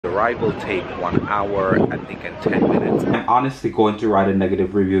The ride will take 1 hour, I think, and 10 minutes. I'm honestly going to write a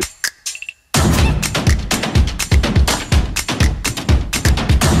negative review.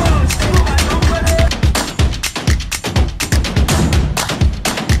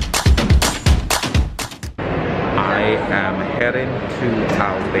 I am heading to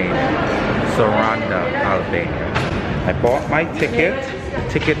Albania, Saranda, Albania. I bought my ticket. The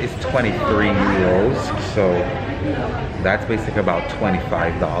ticket is 23 euros, so that's basically about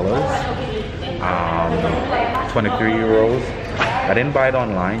 $25. 23 euros. I didn't buy it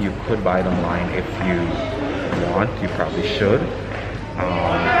online. You could buy it online if you want. You probably should.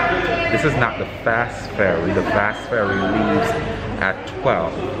 This is not the fast ferry. The fast ferry leaves at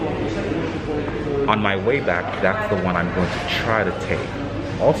 12. On my way back, that's the one I'm going to try to take.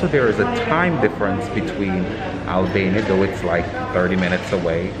 Also, there is a time difference between Albania, though it's like 30 minutes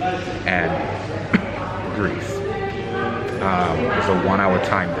away, and Greece. There's a 1 hour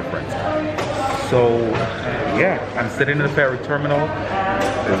time difference. So yeah, I'm sitting in the ferry terminal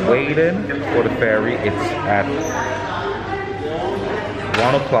waiting for the ferry. It's at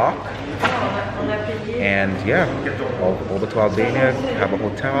 1 o'clock, and yeah, over to Albania, have a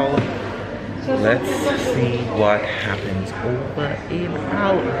hotel. Let's see what happens over in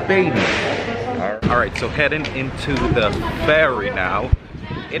Albania. All right, so heading into the ferry now.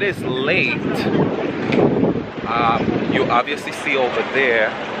 It is late. You obviously see over there,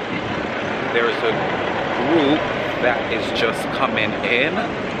 there's a group that is just coming in.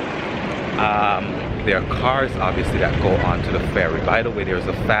 There are cars obviously that go onto the ferry. By the way, there's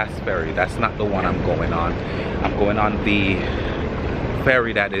a fast ferry. That's not the one I'm going on. I'm going on the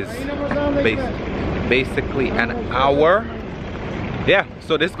ferry that is basically an hour. Yeah,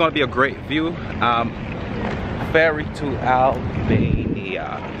 so this is going to be a great view. Ferry to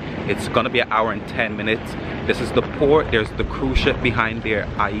Albania. It's going to be an hour and 10 minutes. This is the port. There's the cruise ship behind there,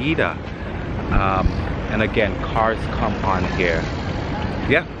 Aida. And again, cars come on here.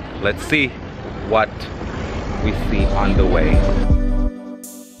 Yeah, let's see what we see on the way.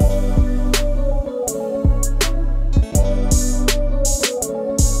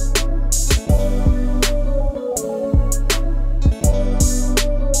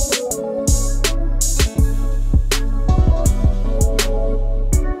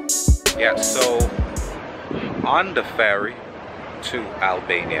 Yeah, so on the ferry to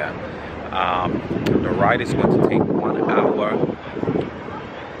Albania, the ride is going to take 1 hour.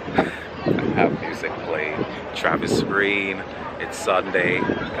 I have music playing, Travis Green, it's Sunday,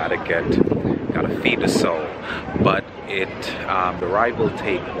 gotta feed the soul. But the ride will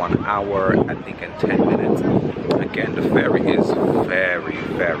take 1 hour, I think, and 10 minutes. Again, the ferry is very,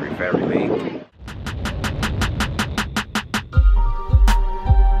 very, very late.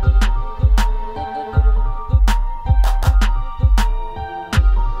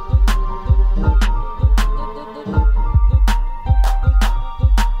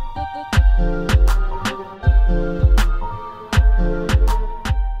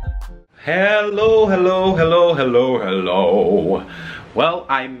 Hello. Well,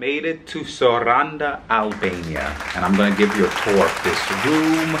 I made it to Saranda, Albania, and I'm gonna give you a tour of this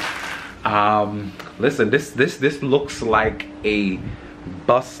room. Listen, this looks like a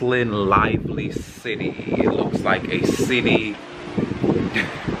bustling, lively city. It looks like a city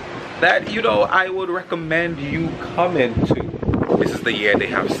that, you know, I would recommend you coming to. This is the year they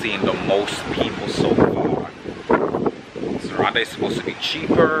have seen the most people so far. Saranda is supposed to be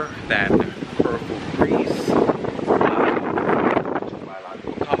cheaper than Corfu, Greece.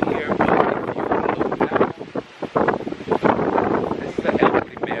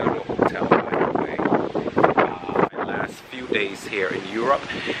 Here in Europe,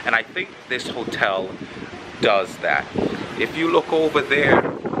 and I think this hotel does that. If you look over there,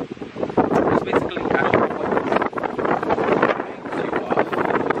 it's basically, I don't know what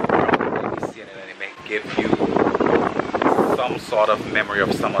it may give you some sort of memory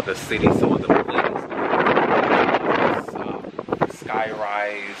of some of the cities, some of the buildings,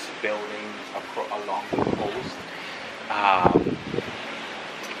 sky-rise buildings along the coast.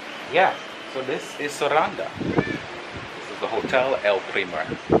 Yeah, so this is Saranda. The Hotel El Primero.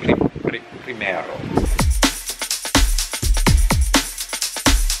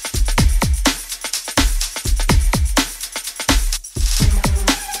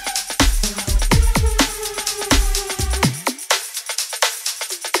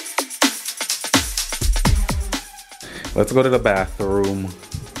 Let's go to the bathroom.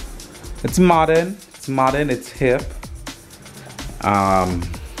 It's modern, it's hip.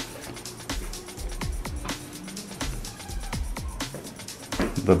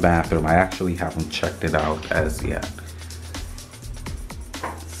 The bathroom, I actually haven't checked it out as yet.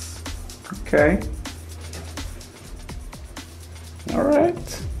 Okay. All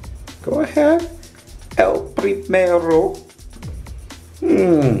right. Go ahead. El primero.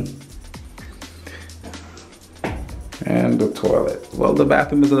 And the toilet. Well, the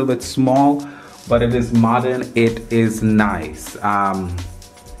bathroom is a little bit small, but it is modern. It is nice.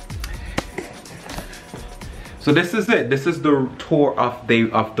 So this is it. This is the tour of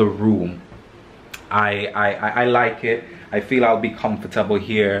the room. I like it. I feel I'll be comfortable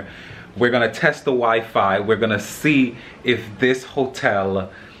here. We're gonna test the Wi-Fi. We're gonna see if this hotel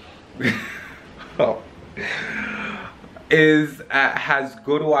has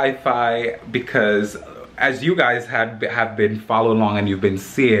good Wi-Fi, because as you guys have been following along and you've been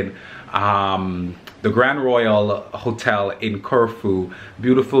seeing, the Grand Royal Hotel in Corfu,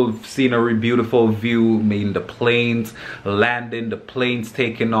 beautiful scenery, beautiful view, mean the planes landing, the planes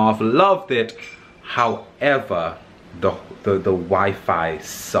taking off, loved it. However, the Wi-Fi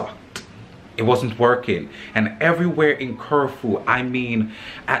sucked. It wasn't working. And everywhere in Corfu, I mean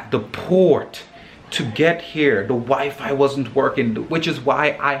at the port to get here, the Wi-Fi wasn't working, which is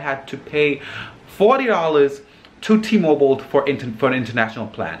why I had to pay $40 to T-Mobile for an international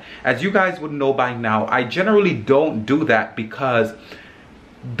plan. As you guys would know by now, I generally don't do that because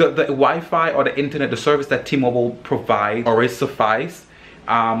the Wi-Fi or the internet, the service that T-Mobile provides or is suffice.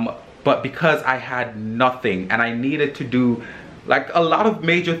 But because I had nothing and I needed to do like a lot of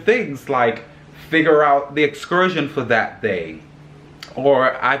major things, like figure out the excursion for that day,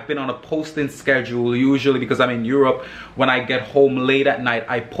 or I've been on a posting schedule usually because I'm in Europe. When I get home late at night,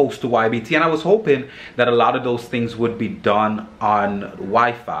 I post to YBT, and I was hoping that a lot of those things would be done on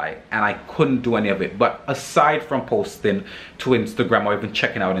Wi-Fi, and I couldn't do any of it. But aside from posting to Instagram or even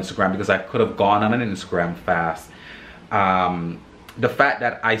checking out Instagram, because I could have gone on an Instagram fast, the fact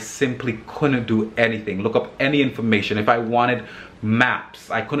that I simply couldn't do anything, look up any information. If I wanted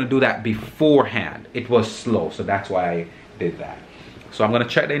maps, I couldn't do that beforehand. It was slow, so that's why I did that. So I'm gonna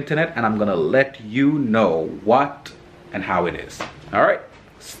check the internet and I'm gonna let you know what and how it is. All right,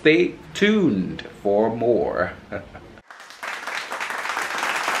 stay tuned for more.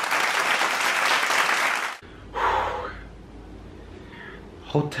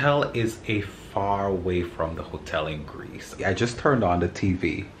 Hotel is a far away from the hotel in Greece. I just turned on the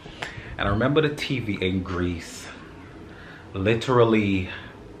TV and I remember the TV in Greece literally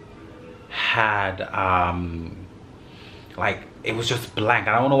had like, it was just blank.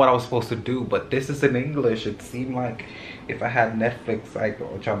 I don't know what I was supposed to do, but this is in English. It seemed like if I had Netflix,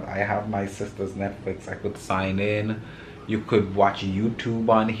 I have my sister's Netflix, I could sign in. You could watch YouTube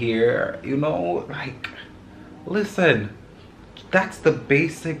on here, you know, like, listen, that's the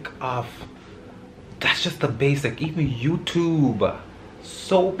basic of, that's just the basic. Even YouTube,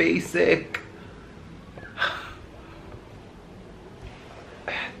 so basic.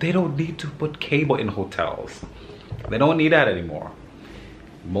 They don't need to put cable in hotels. They don't need that anymore.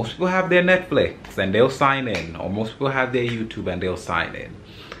 Most people have their Netflix and they'll sign in, or most people have their YouTube and they'll sign in.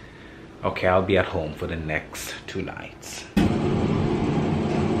 Okay, I'll be at home for the next 2 nights.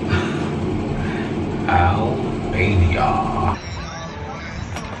 Albania.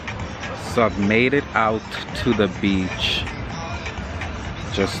 So I've made it out to the beach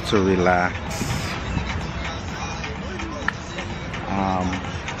just to relax.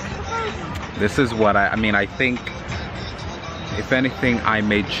 This is what I mean, I think if anything, I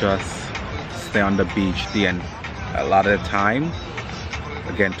may just stay on the beach a lot of the time.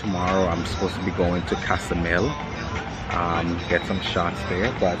 Again, tomorrow I'm supposed to be going to Casamil, get some shots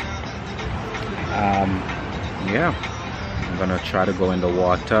there, but yeah, I'm gonna try to go in the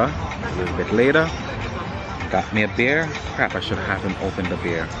water a little bit later. Got me a beer. Crap, I should haven't opened the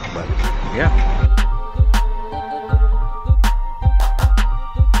beer, but yeah.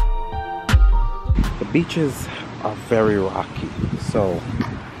 The beaches are very rocky, so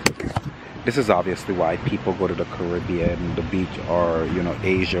this is obviously why people go to the Caribbean, the beach, or you know,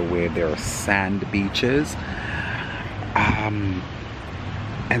 Asia, where there are sand beaches.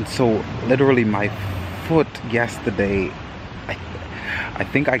 And so literally my foot yesterday, I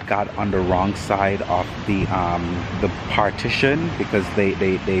think I got on the wrong side of the partition, because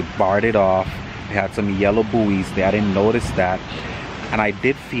they barred it off. They had some yellow buoys there. I didn't notice that, and I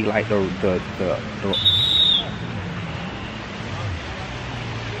did feel like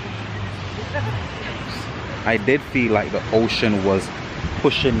I did feel like the ocean was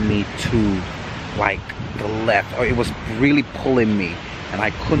pushing me to like the left, or it was really pulling me, and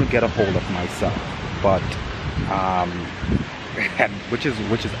I couldn't get a hold of myself. But which is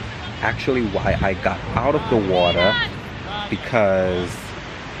actually why I got out of the water, because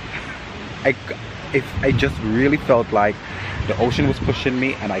I just really felt like the ocean was pushing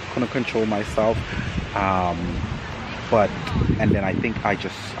me and I couldn't control myself. And then I think I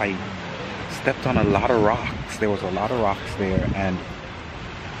stepped on a lot of rocks. There was a lot of rocks there, and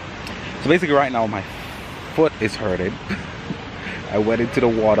so basically right now my foot is hurting. I went into the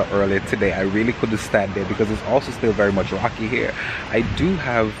water earlier today. I really couldn't stand there because it's also still very much rocky here. I do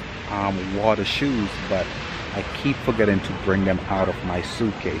have water shoes, but I keep forgetting to bring them out of my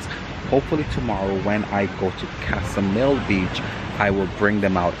suitcase. Hopefully tomorrow when I go to Casamil Beach, I will bring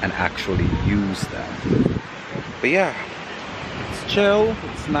them out and actually use them. But yeah, it's chill,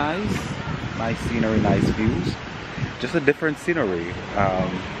 it's nice. Nice scenery, nice views. Just a different scenery.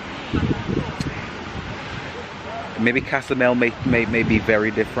 Maybe Casamil may be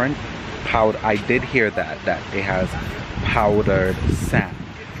very different. I did hear that it has powdered sand.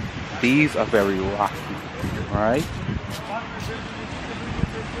 These are very rocky, right?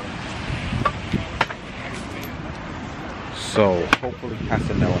 So hopefully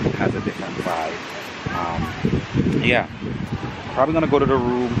Casamil has a different vibe. Yeah, probably gonna go to the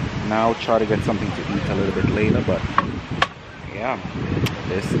room now, try to get something to eat a little bit later, but yeah,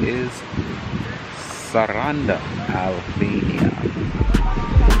 this is Saranda Albania.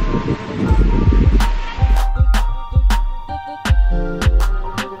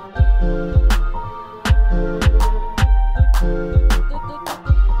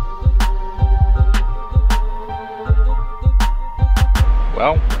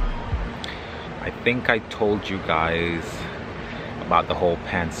 Well, I think I told you guys about the whole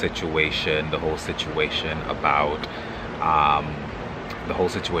pants situation, the whole situation about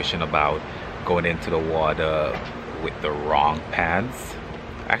going into the water with the wrong pants.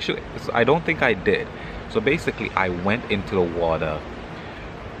 Actually, I don't think I did. So basically I went into the water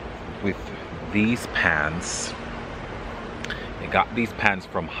with these pants. I got these pants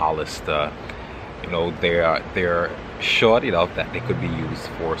from Hollister. You know, they're short enough that they could be used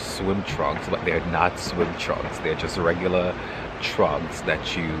for swim trunks, but they're not swim trunks. They're just regular trunks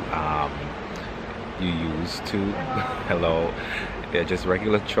that you use to hello. They're just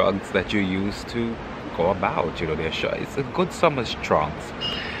regular trunks that you use to go about. You know, they're short. It's a good summer's trunks.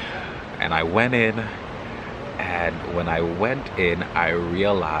 And I went in, and when I went in, I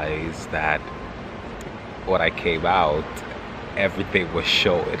realized that when I came out, everything was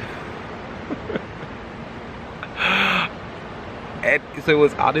showing. And so it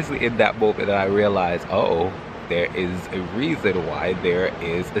was honestly in that moment that I realized, oh, there is a reason why there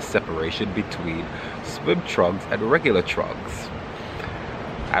is a separation between swim trunks and regular trunks.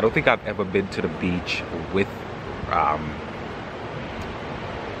 I don't think I've ever been to the beach with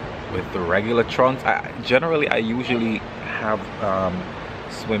the regular trunks. Generally I usually have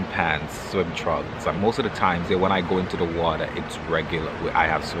swim pants, swim trunks, and most of the times when I go into the water, it's regular. I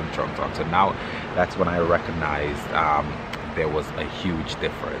have swim trunks on. So now that's when I recognized there was a huge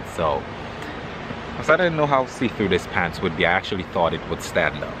difference. So I didn't know how see-through this pants would be. I actually thought it would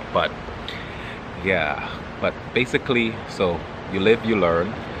stand up, but yeah. But basically, so you live, you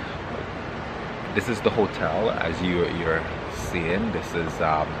learn. This is the hotel, as you're seeing. This is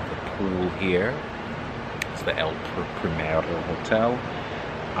the pool here. It's the El Primero Hotel.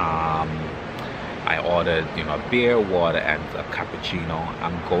 I ordered, you know, beer, water, and a cappuccino.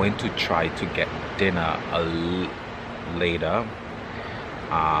 I'm going to try to get dinner later.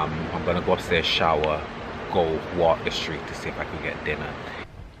 I'm gonna go upstairs, shower, go walk the street to see if I can get dinner.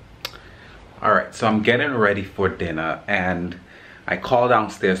 All right, so I'm getting ready for dinner, and I called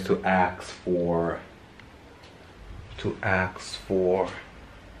downstairs to ask for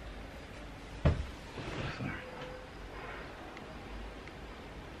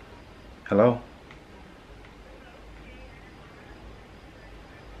hello?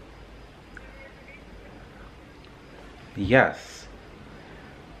 Yes.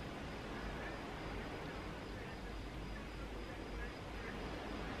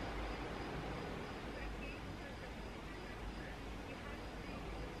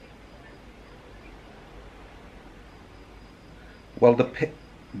 Well,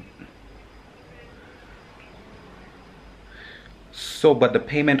 but the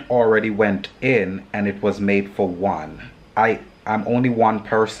payment already went in and it was made for one. I'm only one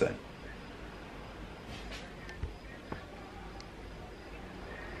person.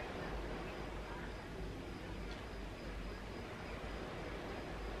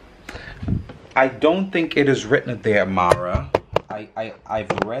 I don't think it is written there, Mara.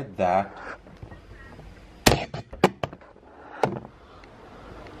 I've read that.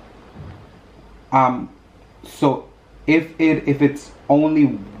 So if it's only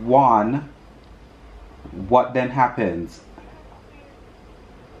one, what then happens?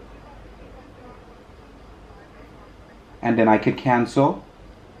 and then I could cancel?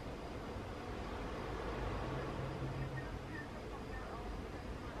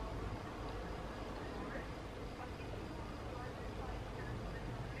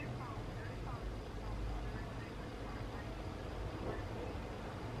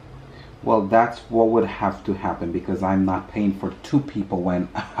 Well, that's what would have to happen, because I'm not paying for 2 people when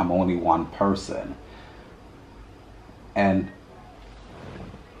I'm only 1 person. And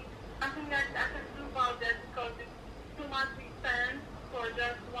I think that I can do about that because it's too much expense for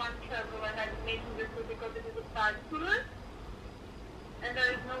just one travel, and I'm making this because it is a side tour. And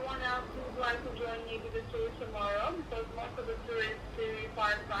there is no one else who would like to join me to the tour tomorrow because most of the tourists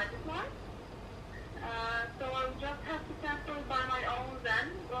require private one. So I'll just have to cancel it by my own then.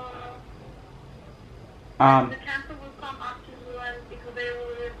 The cancel will come up to you and because they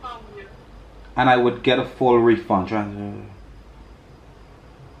will refund you. and I would get a full refund. Sorry?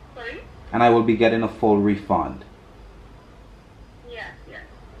 And I will be getting a full refund. Yes, yes.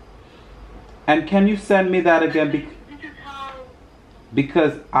 And can you send me that again? This is how...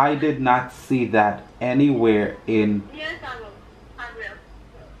 Because I did not see that anywhere in... Yes, I will. I will.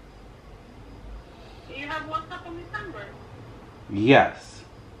 Do you have WhatsApp on this number? Yes.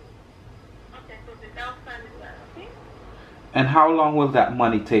 Okay, so I'll send it there, okay? And how long will that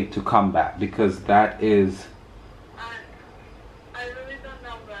money take to come back? Because that is... I really don't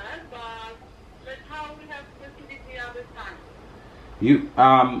know that, but that's how we have proceeded the other time. You,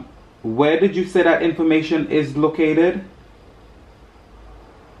 where did you say that information is located?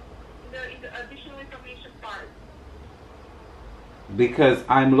 In the additional information part. Because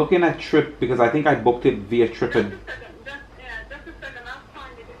I'm looking at Trip, because I think I booked it via Trip. Just a second, just a second, I'll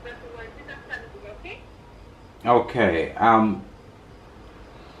find it exactly where it is and send it to you, okay? Okay,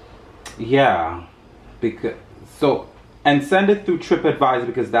 yeah, because, so, and send it through TripAdvisor,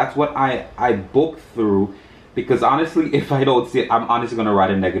 because that's what I booked through, because honestly, if I don't see it, I'm honestly going to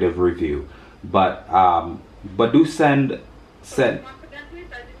write a negative review, but do send, Once again, please,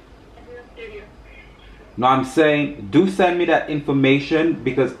 I didn't hear you. no, I'm saying, do send me that information,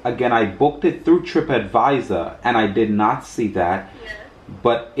 because again, I booked it through TripAdvisor, and I did not see that, Yes.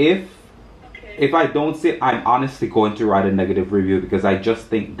 but if I don't see it, I'm honestly going to write a negative review, because I just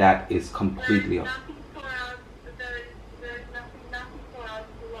think that is completely... There is nothing for us, there is nothing for us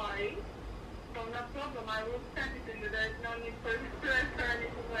to worry. So no problem, I will send it to you. There is no need for stress or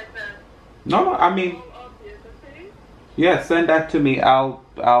anything like that. No, I mean, All obvious, okay? yeah, send that to me. I'll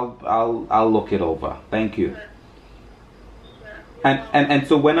look it over. Thank you. Sure. And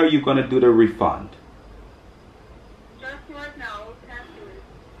so when are you gonna do the refund? Just right now, I'll cancel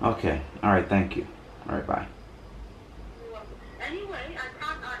it. Okay. All right. Thank you. All right. Bye. You're welcome. Anyway,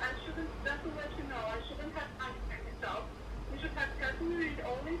 I shouldn't, just to let you know, I shouldn't have time myself. You should have carefully read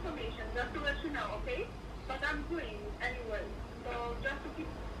all the information, just to let you know, okay? But I'm doing it anyway. So just to keep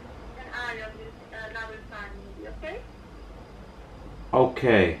an eye on this another time, maybe, okay?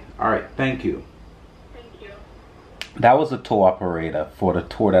 Okay. All right. Thank you. Thank you. That was a tour operator for the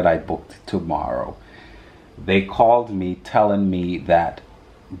tour that I booked tomorrow. They called me telling me that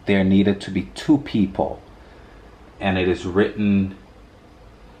there needed to be 2 people, and it's written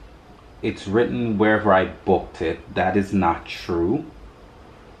wherever I booked it. That is not true.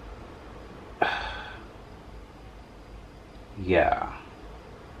 Yeah,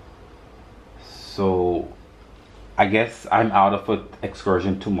 so I guess I'm out of an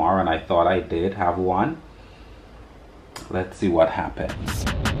excursion tomorrow, and I thought I did have one. Let's see what happens.